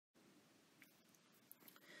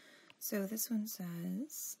So this one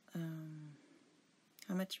says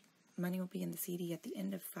how much money will be in the CD at the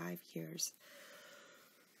end of 5 years.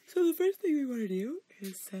 So the first thing we want to do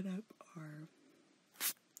is set up our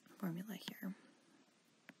formula here.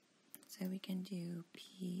 So we can do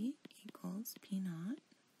P equals P naught,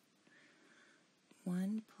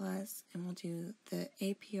 1 plus, and we'll do the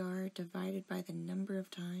APR divided by the number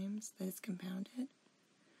of times that it's compounded,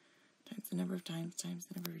 times the number of times times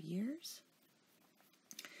the number of years.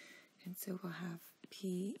 And so we'll have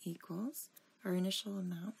P equals, our initial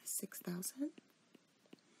amount is 6,000.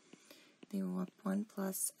 Then we'll have 1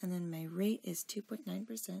 plus, and then my rate is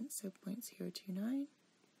 2.9%, so 0.029.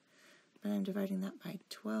 But I'm dividing that by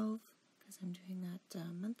 12, because I'm doing that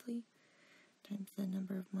monthly, times the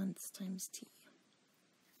number of months times T.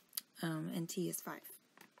 And T is 5.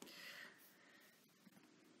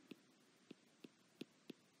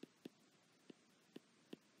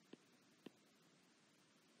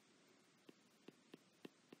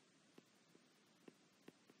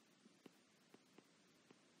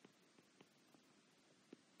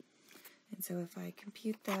 And so if I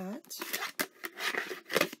compute that,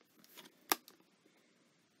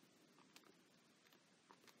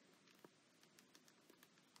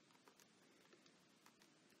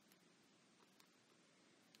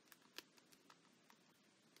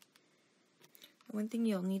 one thing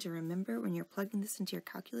you'll need to remember when you're plugging this into your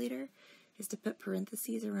calculator is to put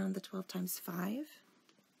parentheses around the 12 times 5.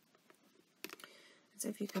 So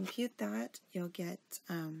if you compute that, you'll get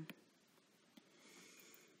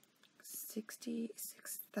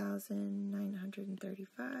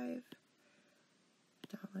 $66,935.02.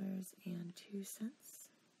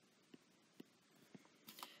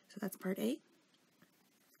 So that's part A.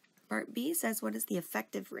 Part B says, what is the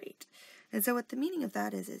effective rate? And so what the meaning of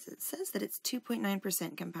that is it says that it's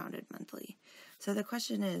 2.9% compounded monthly. So the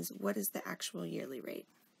question is, what is the actual yearly rate?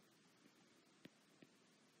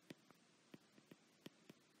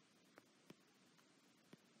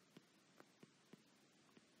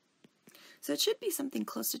 So it should be something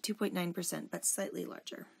close to 2.9%, but slightly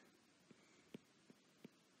larger.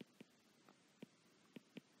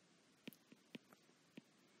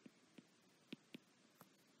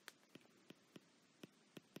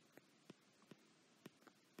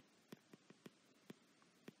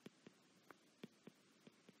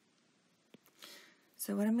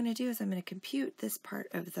 So what I'm going to do is I'm going to compute this part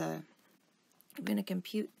of the,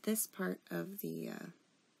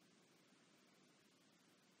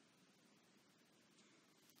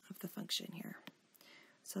 function here.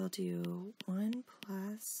 So I'll do 1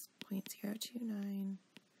 plus 0.029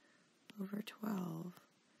 over 12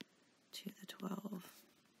 to the 12.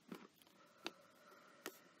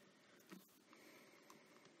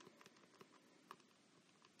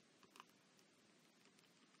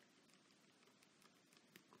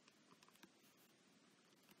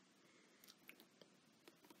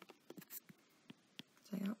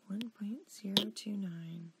 So I got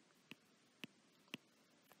 1.029.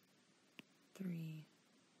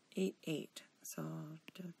 388, so I'll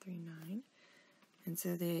do 39, and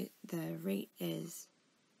so the rate is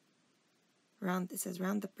round. It says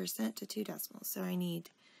round the percent to 2 decimals. So I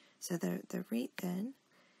need, so the rate then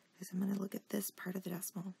is, I'm going to look at this part of the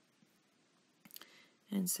decimal,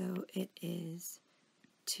 and so it is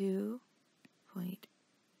 2.94%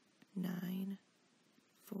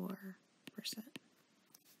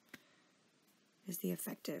 is the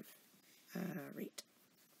effective rate.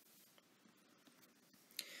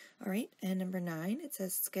 All right, and number 9, it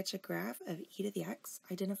says sketch a graph of e to the x,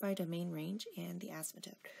 identify domain range and the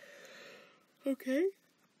asymptote. Okay.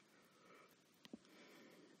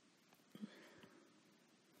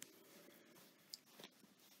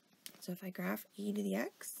 So if I graph e to the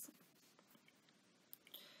x,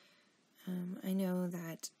 I know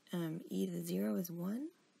that e to the 0 is 1.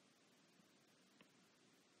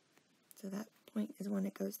 So that point is one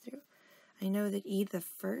it goes through. I know that e to the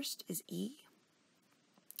first is e.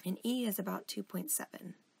 And e is about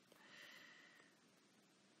 2.7.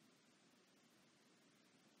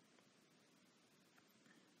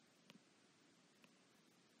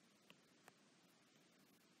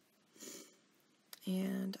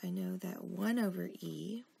 And I know that 1 over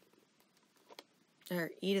e, or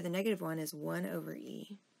e to the negative 1 is 1 over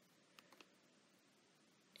e.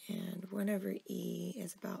 And 1 over e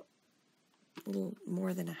is about a little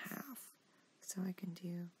more than a half. So I can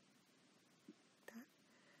do that.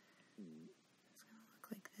 It's going to look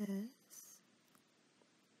like this.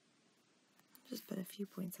 Just put a few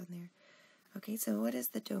points on there. Okay, so what is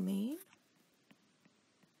the domain?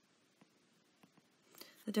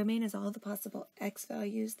 The domain is all the possible x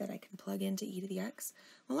values that I can plug into e to the x.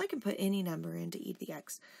 Well, I can put any number into e to the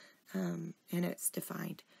x. and it's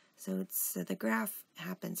defined. So the graph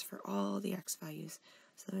happens for all the x values.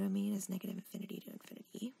 So the domain is negative infinity to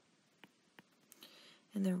infinity.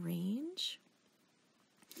 And the range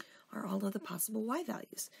are all of the possible y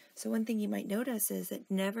values. So one thing you might notice is it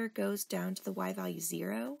never goes down to the y value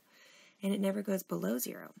 0, and it never goes below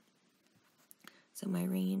 0. So my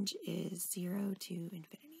range is 0 to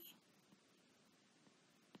infinity.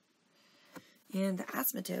 And the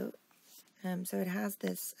asymptote, so it has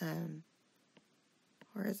this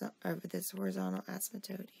horizontal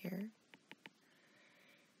asymptote here.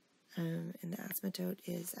 And the asymptote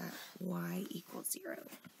is at y equals 0.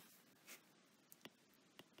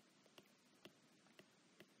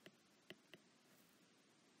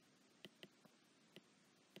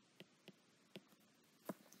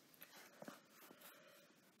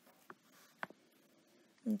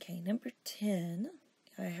 Okay, number 10,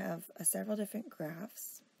 I have several different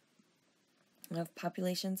graphs of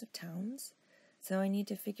populations of towns. So I need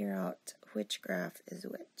to figure out which graph is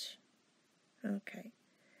which. Okay.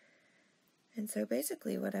 And so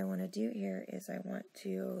basically what I want to do here is I want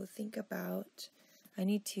to think about, I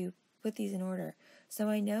need to put these in order. So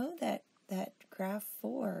I know that graph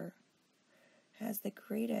 4 has the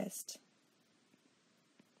greatest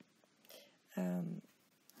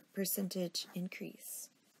percentage increase.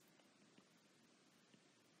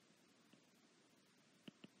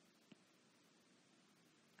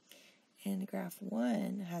 And graph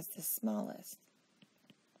 1 has the smallest.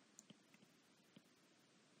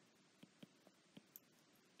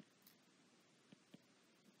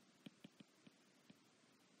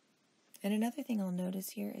 And another thing I'll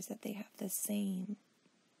notice here is that they have the same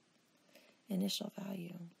initial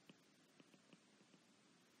value.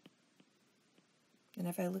 And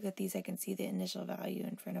if I look at these, I can see the initial value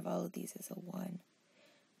in front of all of these is a 1,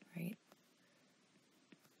 right?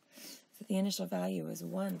 So the initial value is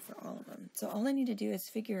 1 for all of them. So all I need to do is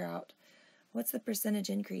figure out what's the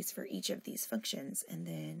percentage increase for each of these functions, and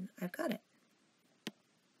then I've got it.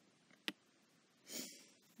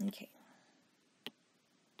 Okay.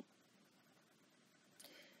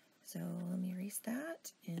 So let me erase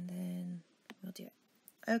that, and then we'll do it.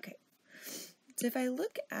 Okay. So if I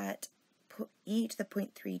look at e to the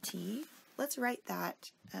 0.3t, let's write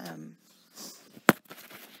that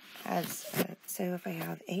so if I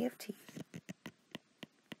have a of t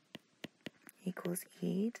equals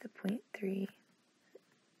e to the 0.3.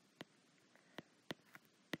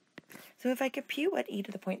 So if I compute what e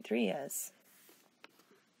to the 0.3 is,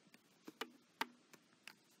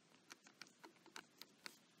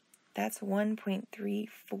 that's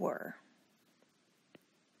 1.34,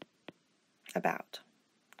 about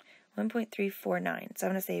 1.349. So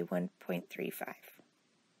I'm going to say 1.35.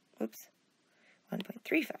 Oops,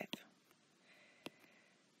 1.35.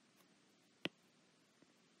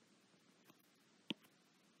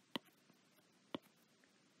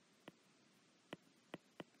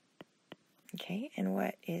 Okay, and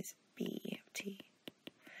what is b of t?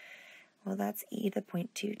 Well, that's e to the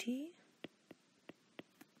 0.2t.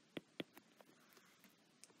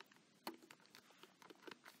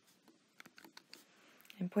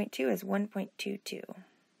 And 0.2 is 1.22.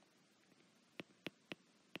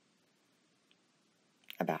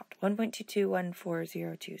 About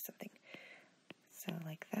 1.221402 something. So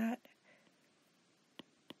like that.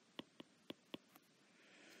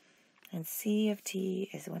 And c of t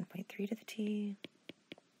is 1.3 to the t.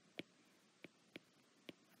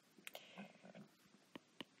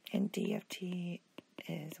 And d of t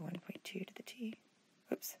is 1.2 to the t.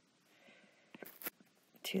 Oops.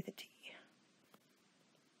 To the t.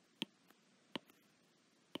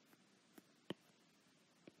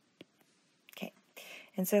 Okay.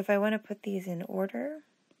 And so if I want to put these in order,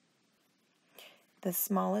 the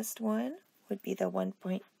smallest one would be the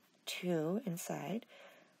 1.2 inside.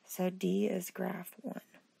 So D is graph 1.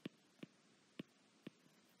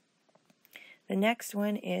 The next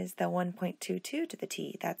one is the 1.22 to the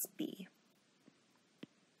t. That's B.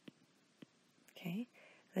 Okay.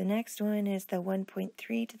 The next one is the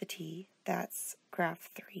 1.3 to the t. That's graph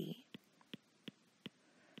 3.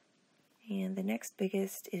 And the next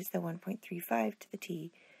biggest is the 1.35 to the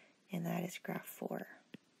t, and that is graph 4.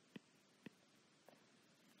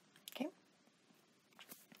 Okay.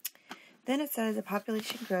 Then it says the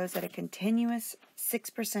population grows at a continuous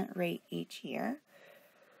 6% rate each year.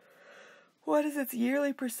 What is its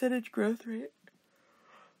yearly percentage growth rate?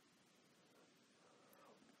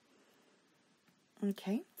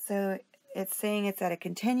 Okay, so it's saying it's at a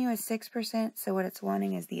continuous 6%, so what it's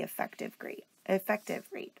wanting is the effective rate.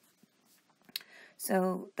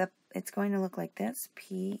 So it's going to look like this.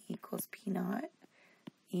 P equals P naught,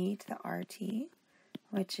 e to the RT,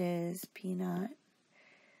 which is P naught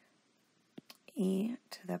e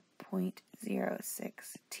to the 0.06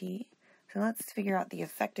 t. So let's figure out the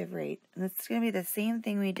effective rate. And it's going to be the same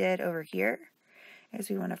thing we did over here, as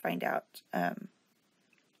we want to find out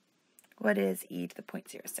what is e to the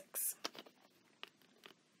 0.06.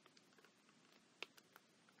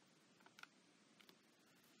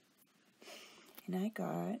 And I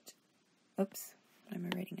got, oops, what am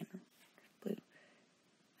I writing in blue?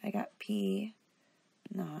 I got P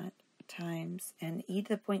naught times, and e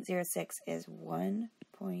to the 0.06 is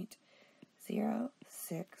 1.0618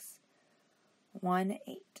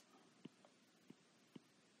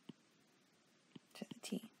 to the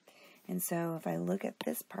t. And so if I look at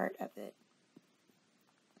this part of it,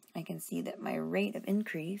 I can see that my rate of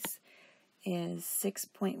increase is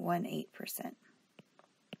 6.18%.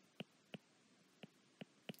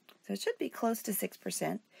 So it should be close to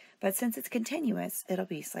 6%, but since it's continuous, it'll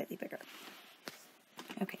be slightly bigger.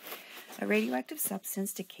 Okay, a radioactive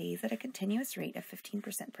substance decays at a continuous rate of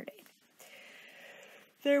 15% per day.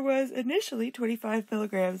 There was initially 25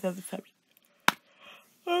 milligrams of the substance.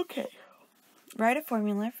 Okay. Write a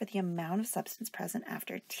formula for the amount of substance present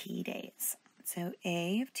after t days. So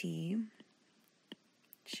A of t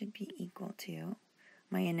should be equal to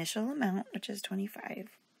my initial amount, which is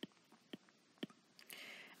 25.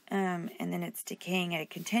 And then it's decaying at a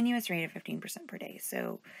continuous rate of 15% per day.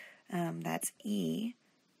 So that's e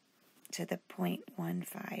to the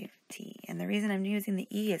 0.15 t. And the reason I'm using the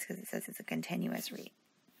e is because it says it's a continuous rate.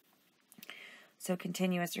 So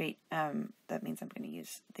continuous rate, that means I'm going to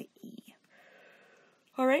use the e.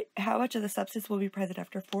 All right, how much of the substance will be present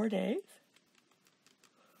after 4 days?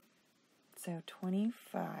 So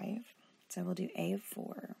 25. So we'll do a of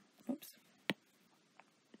 4. Oops.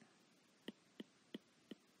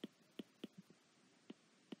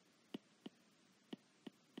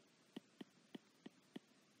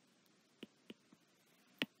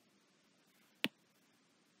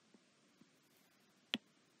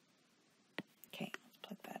 Okay, let's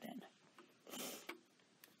plug that in.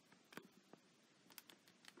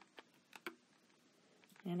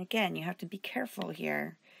 And again, you have to be careful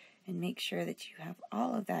here and make sure that you have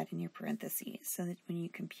all of that in your parentheses so that when you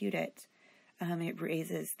compute it, it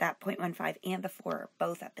raises that 0.15 and the 4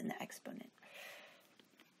 both up in the exponent.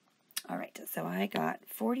 All right, so I got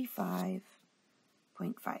 45.55.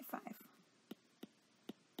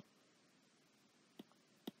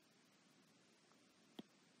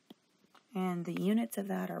 And the units of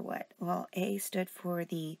that are what? Well, A stood for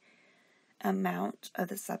the amount of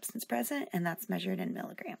the substance present, and that's measured in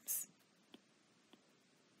milligrams.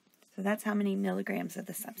 So that's how many milligrams of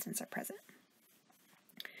the substance are present.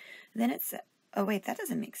 Then it's, oh wait, that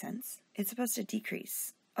doesn't make sense. It's supposed to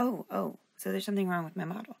decrease. Oh, so there's something wrong with my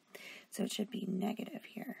model. So it should be negative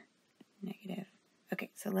here. Negative. Okay,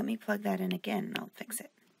 so let me plug that in again and I'll fix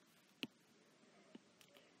it.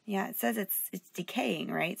 Yeah, it says it's decaying,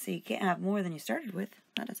 right? So you can't have more than you started with.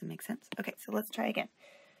 That doesn't make sense. Okay, so let's try again.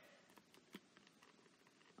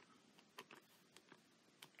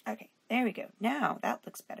 Okay, there we go. Now that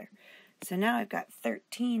looks better. So now I've got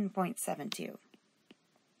 13.72.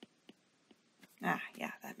 Ah,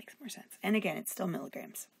 yeah, that makes more sense. And again, it's still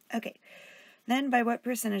milligrams. Okay, then by what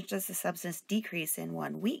percentage does the substance decrease in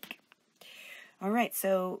 1 week? All right,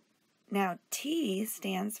 so now T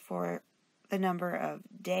stands for the number of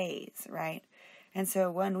days, right? And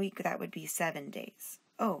so 1 week, that would be 7 days.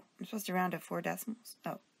 Oh, I'm supposed to round to 4 decimals?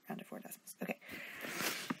 Oh, round to 4 decimals. Okay.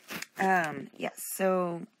 Yes,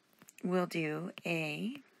 so we'll do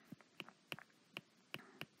A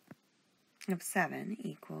of 7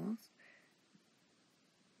 equals,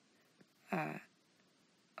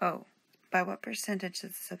 by what percentage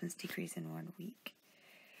does the substance decrease in 1 week?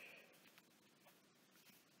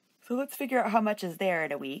 So let's figure out how much is there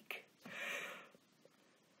in a week.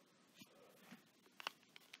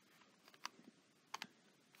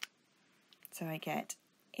 So I get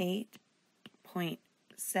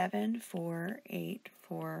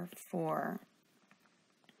 8.74844.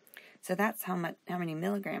 So that's how many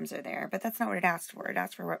milligrams are there, but that's not what it asked for. It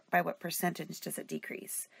asked for by what percentage does it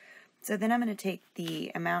decrease. So then I'm going to take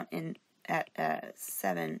the amount at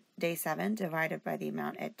day 7 divided by the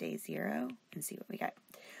amount at day 0 and see what we get.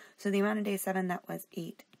 So the amount of day 7, that was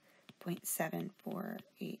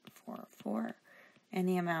 8.74844, and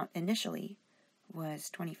the amount initially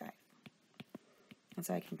was 25. And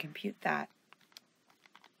so I can compute that.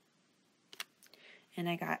 And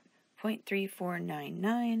I got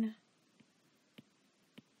 0.3499.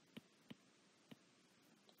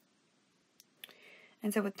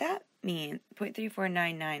 And so what that means,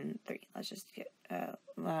 0.34993, let's just get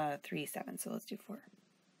 37, so let's do 4.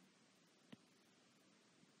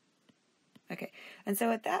 And so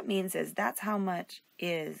what that means is that's how much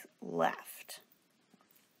is left.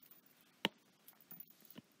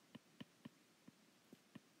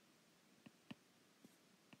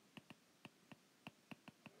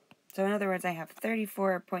 So in other words, I have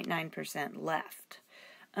 34.9% left.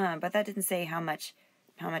 But that didn't say how much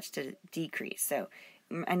to decrease. So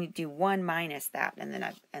I need to do 1 minus that, and then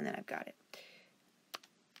I've got it.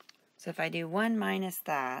 So if I do 1 minus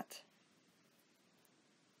that,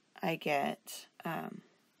 I get, so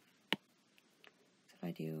if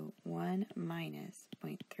I do 1 minus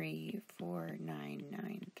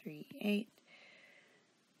 0.349938,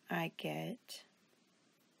 I get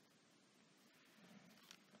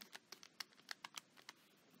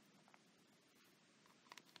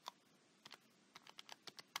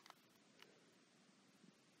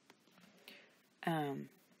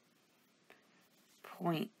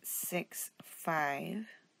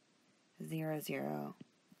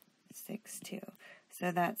 0.650062.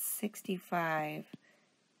 So that's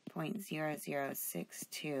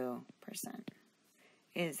 65.0062%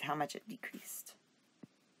 is how much it decreased.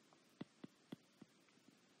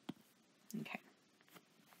 Okay.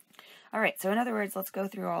 All right, so in other words, let's go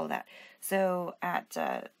through all of that. So at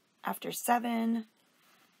after 7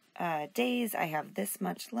 days, I have this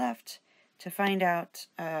much left. To find out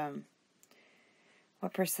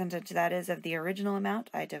what percentage that is of the original amount,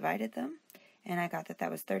 I divided them, and I got that that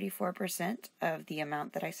was 34% of the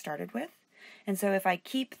amount that I started with. And so if I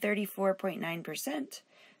keep 34.9%,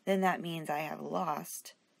 then that means I have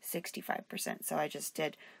lost 65%. So I just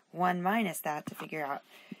did 1 minus that to figure out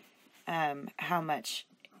how much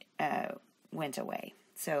went away.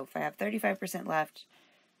 So if I have 35% left,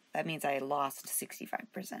 that means I lost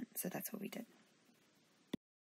 65%. So that's what we did.